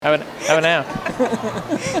How about now?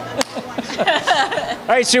 All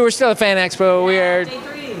right, so we're still at Fan Expo. We are, Day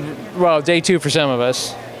 3. well, day 2 for some of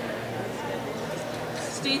us.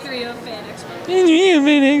 It's day 3 of Fan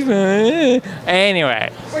Expo.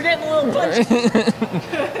 Anyway, We're getting a little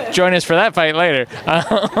punchy. join us for that fight later.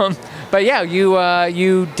 But yeah,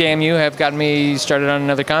 you damn you have gotten me started on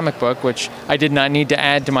another comic book, which I did not need to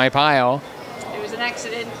add to my pile. It was an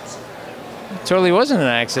accident. Totally wasn't an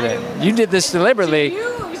accident. You did this deliberately. To you,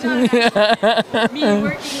 it was not an accident. Me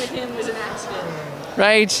working with him was an accident.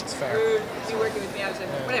 Right? Or you working with me, I was like,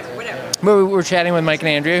 whatever. We were chatting with Mike and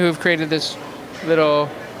Andrea, who've created this little,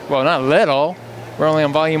 well, not little. We're only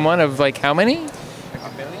on volume 1 of like how many?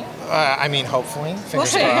 Hopefully. We'll Fingers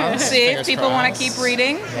see. crossed. See if Fingers people want to crossed. keep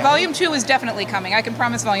reading. Yeah. Volume 2 is definitely coming. I can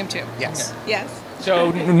promise Volume 2. Yes. Yes.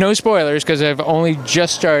 So no spoilers because I've only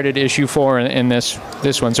just started issue 4 in this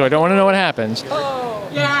one, so I don't want to know what happens. Oh.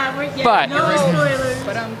 Yeah, But- no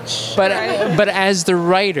spoilers. But as the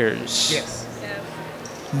writers, Yes.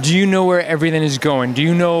 do you know where everything is going? Do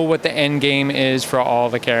you know what the end game is for all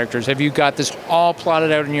the characters? Have you got this all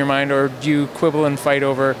plotted out in your mind, or do you quibble and fight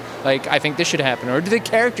over, like, I think this should happen, or do the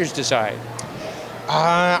characters decide?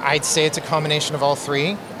 I'd say it's a combination of all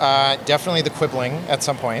three. Definitely the quibbling at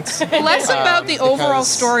some points. Less about the overall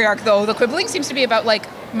because- story arc, though. The quibbling seems to be about, like,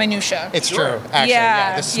 minutia. It's true, actually.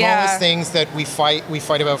 Yeah, The smallest yeah. things that we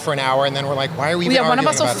fight about for an hour, and then we're like, why are we even Yeah, one of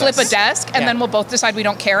arguing us will about flip this? a desk, and Yeah. then we'll both decide we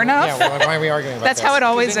don't care enough. Yeah, well, why are we arguing about That's this? how it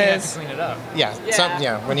always is. clean it up. Yeah,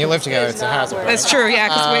 Yeah. when you live together, it's a not hassle. worth That's true, yeah,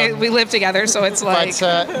 because we live together, so it's like...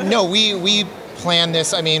 But no, we planned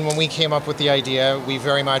this. I mean, when we came up with the idea, we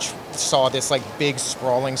very much saw this like big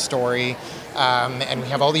sprawling story, and we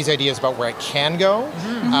have all these ideas about where it can go.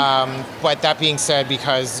 But that being said,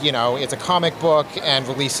 because it's a comic book and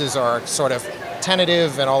releases are sort of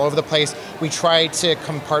tentative and all over the place, we try to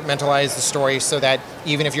compartmentalize the story so that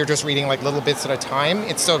even if you're just reading like little bits at a time,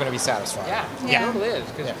 it's still going to be satisfying. Yeah. It is.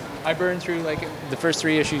 Because Yeah. I burned through like the first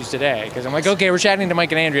 3 issues today because I'm like, okay, we're chatting to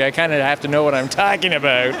Mike and Andrea. I kind of have to know what I'm talking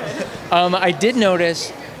about. I did notice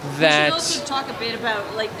We should that. also talk a bit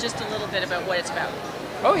about, like, just a little bit about what it's about.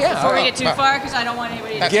 Oh yeah. Before we all get too right. far, because I don't want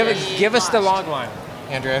anybody to Give us the lost. log line.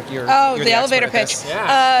 Andrea, you're Oh, you're the elevator expert at pitch. this.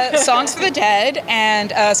 Yeah. Songs for the Dead,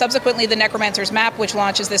 and subsequently the Necromancer's Map, which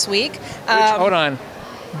launches this week. Hold on.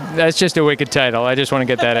 That's just a wicked title. I just want to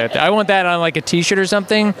get that out there. I want that on like a T-shirt or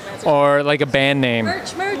something, or like a band name.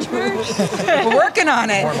 Merch. We're working on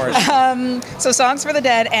it. More. So Songs for the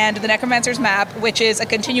Dead and the Necromancer's Map, which is a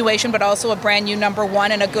continuation, but also a brand new #1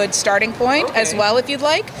 and a good starting point as well, if you'd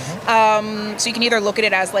like. So you can either look at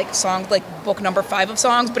it as like book number 5 of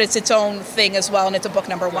songs, but it's its own thing as well, and it's a book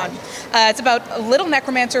 #1. It's about a little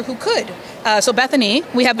necromancer who could. So Bethany,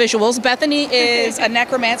 we have visuals. Bethany is a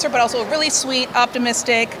necromancer, but also a really sweet,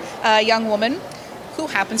 optimistic young woman who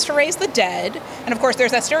happens to raise the dead. And of course,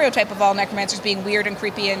 there's that stereotype of all necromancers being weird and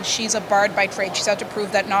creepy, and she's a bard by trade. She's out to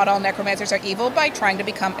prove that not all necromancers are evil by trying to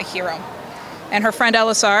become a hero. And her friend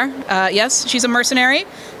Elisar, yes, she's a mercenary.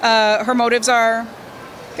 Her motives are,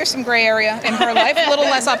 there's some gray area in her life, a little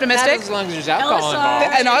less optimistic. As long as there's alcohol Elsa.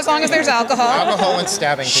 involved. And as long as there's alcohol, Alcohol and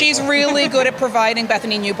stabbing. she's people. really good at providing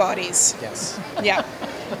Bethany new bodies. Yes. Yeah.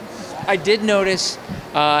 I did notice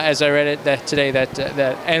as I read it today that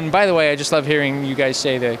and by the way, I just love hearing you guys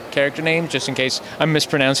say the character names just in case I'm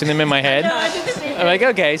mispronouncing them in my head. No, I did the same I'm like,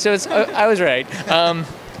 okay, so it's I was right.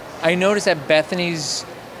 I noticed that Bethany's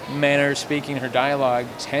manner of speaking, her dialogue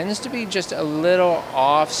tends to be just a little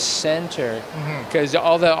off center because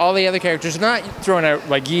all the other characters are not throwing out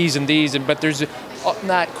like ye's and these, but there's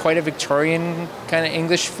not quite a Victorian kind of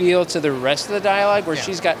English feel to the rest of the dialogue where Yeah.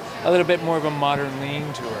 she's got a little bit more of a modern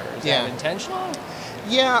lean to her. Is Yeah. that intentional?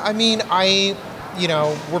 Yeah, I mean,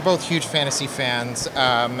 we're both huge fantasy fans,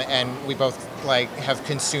 and we both have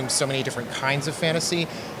consumed so many different kinds of fantasy.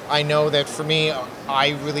 I know that for me, I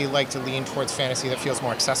really like to lean towards fantasy that feels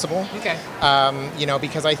more accessible. Okay.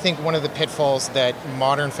 Because I think one of the pitfalls that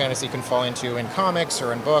modern fantasy can fall into in comics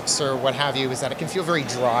or in books or what have you is that it can feel very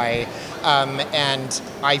dry, and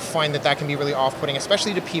I find that can be really off-putting,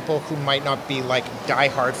 especially to people who might not be like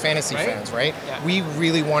die-hard fantasy Right. fans, right? Yeah. We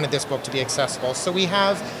really wanted this book to be accessible, so we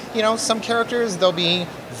have, some characters, they'll be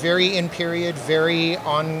very in period, very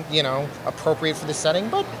appropriate for the setting,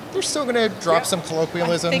 but they're still going to drop some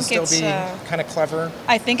colloquialisms, think still it's, be kind of clever.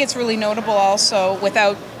 I think it's really notable also,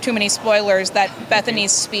 without too many spoilers, that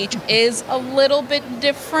Bethany's speech is a little bit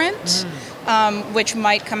different, which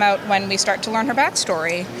might come out when we start to learn her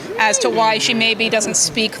backstory as to why she maybe doesn't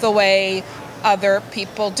speak the way other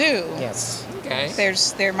people do. Yes. Okay.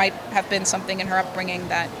 There might have been something in her upbringing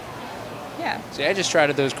that Yeah. See, I just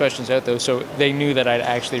trotted those questions out though, so they knew that I'd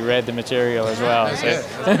actually read the material as well. That's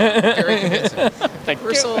So, good. That's very convincing. thank We're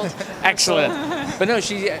you. sold. Excellent. But no,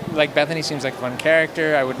 she like Bethany seems like a fun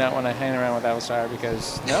character. I would not want to hang around with Alisar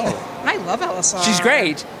because no, I love Alisar. she's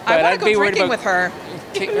great. But I want I'd to go be worried drinking about with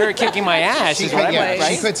her. her kicking my ass. She Is could, what I'm yeah, like,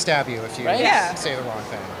 right? she could stab you if you Right? Yeah. say the wrong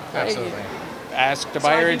thing. Right. Absolutely. Ask to So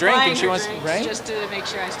buy her I'd a be drink buying and she her wants drinks right. just to make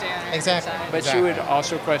sure I stay on her Exactly. side. But she would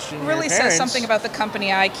also question Really your says parents. something about the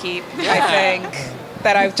company I keep, I think.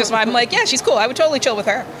 That I'm like, yeah, she's cool. I would totally chill with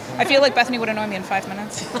her. I feel like Bethany would annoy me in 5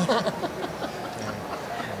 minutes.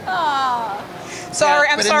 Sorry,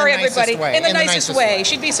 Yeah, I'm but in sorry, the nicest everybody. way. In the In the nicest nicest way. way.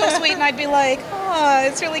 She'd be so sweet, and I'd be like, oh,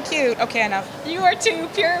 it's really cute. Okay, enough. You are too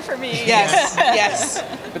pure for me. Yes, yes.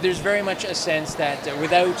 But there's very much a sense that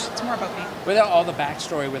without It's more about me. all the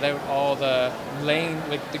backstory, without all the laying,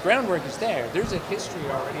 like the groundwork is there. There's a history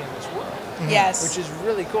already in this world, Yes. which is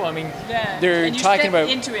really cool. I mean, Yeah. they're And you talking step about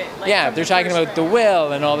into it. Like, yeah, from they're the talking first about the frame.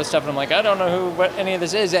 will and all this stuff, and I'm like, I don't know what any of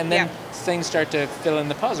this is, and then Yeah. things start to fill in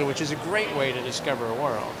the puzzle, which is a great way to discover a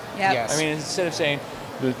world. Yeah. Yes. I mean, instead of saying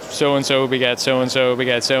so and so begat so and so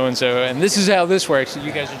begat so and so, and this is how this works,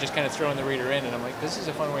 you guys are just kind of throwing the reader in, and I'm like, this is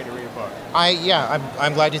a fun way to read a book.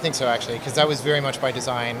 I'm glad you think so, actually, because that was very much by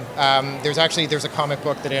design. There's a comic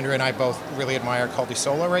book that Andrew and I both really admire called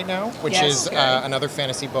Isola right now, which Yes. is another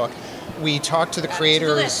fantasy book. We talked to the Add it to the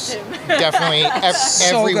creators. list, Tim. Definitely,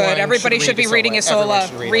 So everyone good. Everybody should be reading Isola.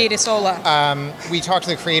 Everyone should Read Isola. We talked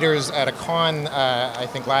to the creators at a con, I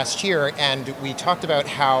think last year, and we talked about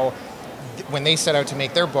how when they set out to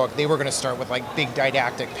make their book, they were going to start with like big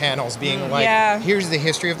didactic panels being like, Yeah. here's the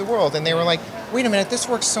history of the world. And they were like, wait a minute, this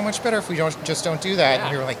works so much better if we don't do that. Yeah.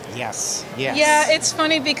 And we were like, yes, yes. Yeah, it's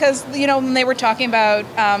funny because when they were talking about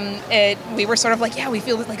it, we were sort of like, yeah, we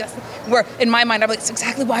feel like we're in my mind. I'm like, it's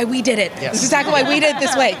exactly why we did it. Yes. It's exactly why we did it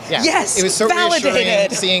this way. Yeah. Yes, It was so reassuring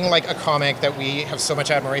validated. seeing like a comic that we have so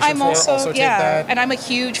much admiration I'm for also take yeah, that. and I'm a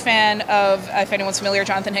huge fan of if anyone's familiar,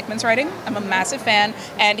 Jonathan Hickman's writing. I'm a massive fan,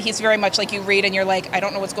 and he's very much like you read and you're like, I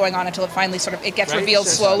don't know what's going on until it finally it gets Right. revealed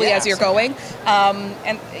So, slowly yeah, as you're going.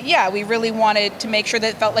 And yeah, we really wanted to make sure that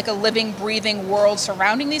it felt like a living, breathing world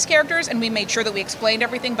surrounding these characters, and we made sure that we explained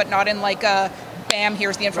everything, but not in like a bam,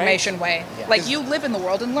 here's the information way. Yeah. Like you live in the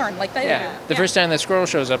world and learn like they Yeah. do. The first time that squirrel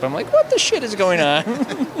shows up, I'm like, what the shit is going on?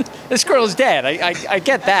 The squirrel's dead. I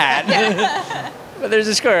get that. But there's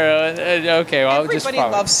a squirrel. Okay, well, I'll just Everybody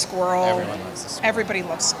follow. loves Squirrel. Everyone loves this. Everybody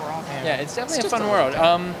loves Squirrel. Yeah, it's definitely a just fun a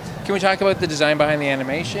world. Can we talk about the design behind the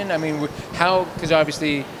animation? I mean, how, because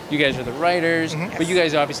obviously you guys are the writers, but you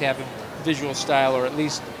guys obviously have a visual style or at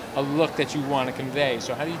least a look that you want to convey.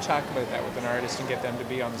 So how do you talk about that with an artist and get them to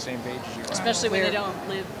be on the same page as you are? Especially when they Weird. don't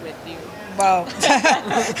live with you. Well,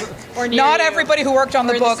 Or near not you. everybody who worked on Or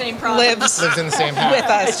the in the book same province. Lives in the same house. with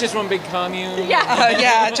us. It's just one big commune. Yeah.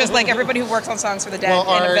 Yeah, just like everybody who works on Songs for the Dead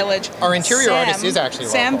Well, in a village. our interior artist is actually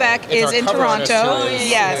Sam local. Beck It's is our in cover artist Toronto. who is-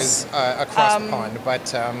 Yes. is, across the pond,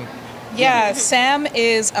 but Yeah, Sam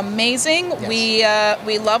is amazing. Yes.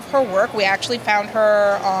 We love her work. We actually found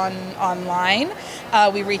her online.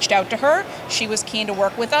 We reached out to her. She was keen to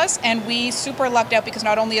work with us, and we super lucked out because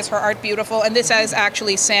not only is her art beautiful, and this is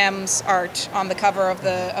actually Sam's art on the cover of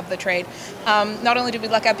the trade. Not only did we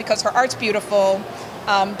luck out because her art's beautiful,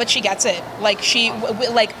 but she gets it. Like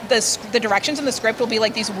like the directions in the script will be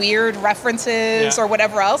like these weird references Yeah. or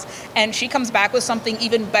whatever else, and she comes back with something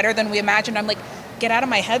even better than we imagined. I'm like, get out of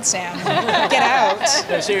my head, Sam. Get out.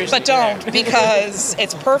 No, seriously. But don't, because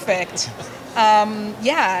it's perfect.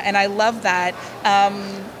 Yeah, and I love that.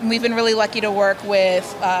 We've been really lucky to work with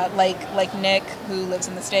like Nick, who lives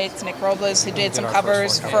in the States, Nick Robles, who did some our first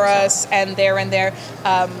covers one for covers, us, and there.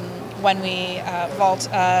 When we Vault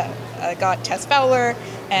got Tess Fowler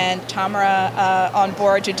and Tamara on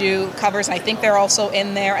board to do covers. I think they're also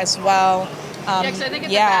in there as well. Yeah, 'cause I think at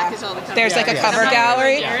the back is all the covers. There's like a Yeah. cover I'm not gallery,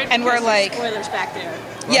 really near it and we're because there's like, spoilers back there.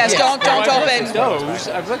 yes, Yeah. don't I've looked open. at those.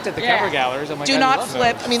 I've looked at the Yeah. cover galleries. I'm like, Do I not love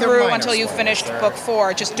flip those. I mean, they're through minor until you've spoilers. finished book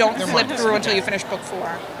 4. Just don't They're flip minor through until you spoilers. finish book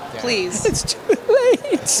 4. Yeah. Please. It's too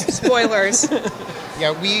late. Spoilers.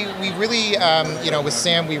 Yeah, we really, with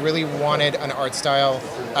Sam, we really wanted an art style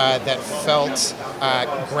that felt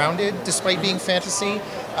grounded despite being fantasy.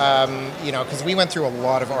 Because we went through a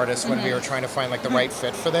lot of artists when we were trying to find like the right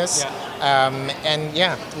fit for this. And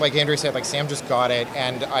yeah, like Andrew said, like Sam just got it,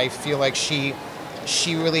 and I feel like she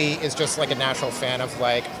really is just like a natural fan of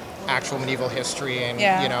like actual medieval history and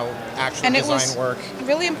actual And it design was work.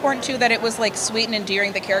 really important too that it was like sweet and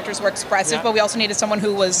endearing. The characters were expressive, Yeah. but we also needed someone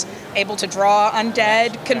who was able to draw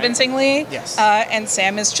undead convincingly. Yes. And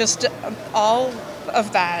Sam is just all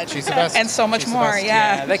of that. She's the best. And so much She's the more. best.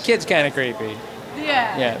 Yeah. Yeah, that kid's kind of creepy.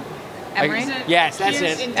 Yeah. Yeah. Emery? Yes, that's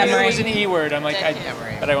Here's it. in- It was an E word. I'm like,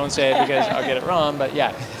 Emery. but I won't say it because I'll get it wrong. But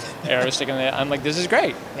yeah, arrow sticking in the. I'm like, this is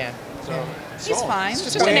great. Yeah. So He's sold. fine. It's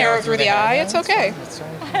just One an arrow through the eye. head. It's okay.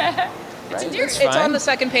 Right? endearing. It's on the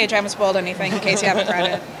second page. I haven't spoiled anything in case you haven't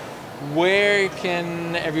read it. Where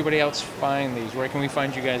can everybody else find these? Where can we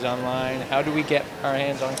find you guys online? How do we get our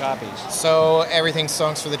hands on copies? So everything's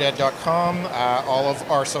songsforthedead.com. All of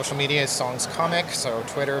our social media is Songs Comic, so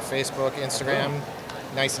Twitter, Facebook, Instagram,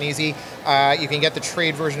 nice and easy. You can get the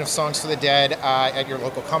trade version of Songs for the Dead at your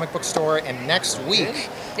local comic book store. And next week,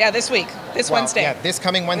 Yeah, this week. This well, Wednesday. yeah, this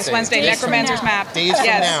coming Wednesday, This Wednesday, days from Necromancer's Map. Days from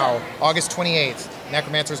Yes. now, August 28th,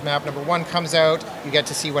 Necromancer's Map #1 comes out. You get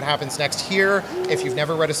to see what happens next here. If you've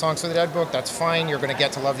never read a Songs for the Dead book, that's fine. You're going to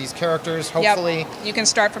get to love these characters, hopefully. Yep. You can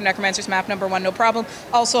start from Necromancer's Map #1, no problem.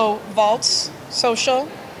 Also, Vault's social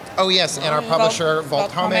Oh, yes, and our publisher, Vault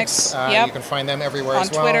Vault Comics. Comics, yep. You can find them everywhere on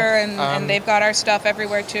as well. Twitter, and they've got our stuff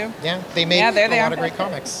everywhere too. Yeah, they make Yeah, there a they lot are. of great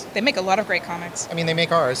comics. They make a lot of great comics. I mean, they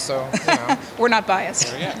make ours, so, you know. We're not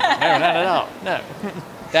biased. Yeah. No, not at all. No.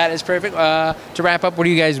 That is perfect. To wrap up, what are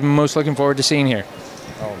you guys most looking forward to seeing here?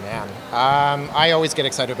 Oh, man. I always get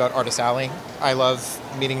excited about Artist Alley. I love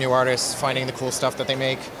meeting new artists, finding the cool stuff that they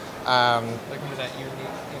make. Like that unique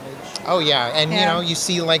image. Oh, yeah, and, you Yeah. know, you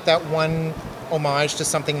see, like, that one homage to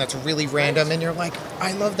something that's really random, and you're like,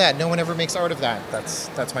 I love that. No one ever makes art of that.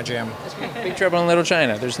 That's my jam. Big Trouble in Little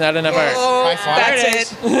China. There's not enough art. Oh, High five.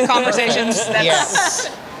 that's it. Conversations. That's Yes.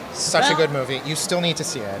 Such a good movie. You still need to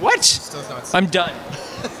see it. What? Still not seen I'm done.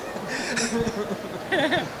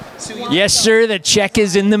 So you- Yes, sir. The check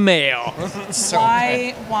is in the mail. so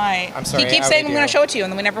Why? Why? I'm sorry, He keeps out saying of we're going you. to show it to you,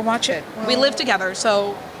 and then we never watch it. We live together,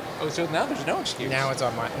 so Oh, so now there's no excuse. Now it's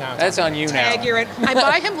on my. Now it's That's on you now. tag you're it. I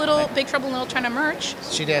buy him little Big Trouble in Little China merch.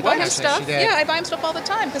 She did. Buy him actually, stuff. She did. Yeah, I buy him stuff all the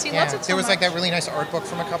time because he Yeah. loves it so There was like much. that really nice art book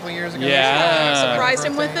from a couple of years ago. Yeah. Somebody's Surprised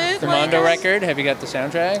him with birthday. it. The like, Mondo record. Have you got the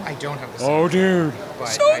soundtrack? I don't have the Oh, dude. but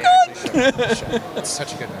So I actually should. It's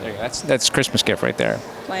such a good movie. That's Christmas gift right there.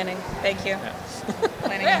 Planning. Thank you.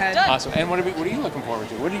 Planning Yeah, ahead. done. Awesome. And what are you looking forward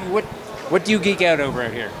to? What do you geek out over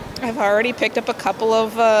here? I've already picked up a couple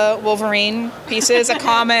of Wolverine pieces, a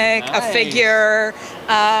comic, a Nice. figure,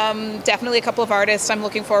 definitely a couple of artists I'm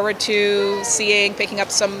looking forward to seeing, picking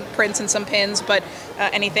up some prints and some pins, but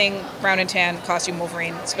anything brown and tan costume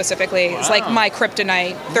Wolverine specifically is like Wow. my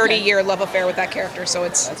kryptonite, 30-year love affair with that character, so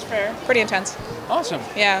it's That's fair. pretty intense. Awesome.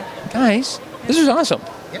 Yeah. Guys, this is awesome.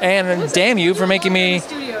 And damn you for making me.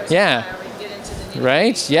 Yeah.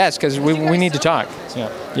 Right? Yes, because we need to talk. Yeah.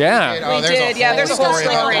 Yeah. Oh, We there's did, a yeah, whole there's a whole story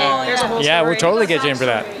about story. that. There's a whole Yeah, we'll story. totally get you in for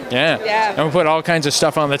that. Yeah. Yeah. And we'll put all kinds of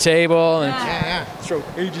stuff on the table and Yeah, throw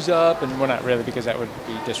pages up, and well, not really because that would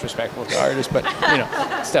be disrespectful to artists, but you know,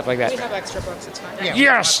 stuff like that. We have extra books, it's fine. yeah.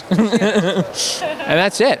 Yes! And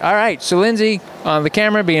that's it. All right. So Lindsay on the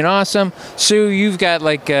camera being awesome. Sue, you've got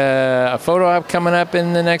like a photo op coming up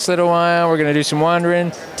in the next little while. We're going to do some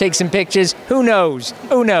wandering, take some pictures. Who knows?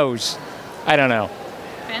 Who knows? I don't know.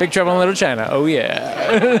 Big Trouble in Little China. Oh, yeah.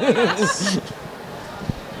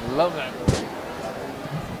 Love that.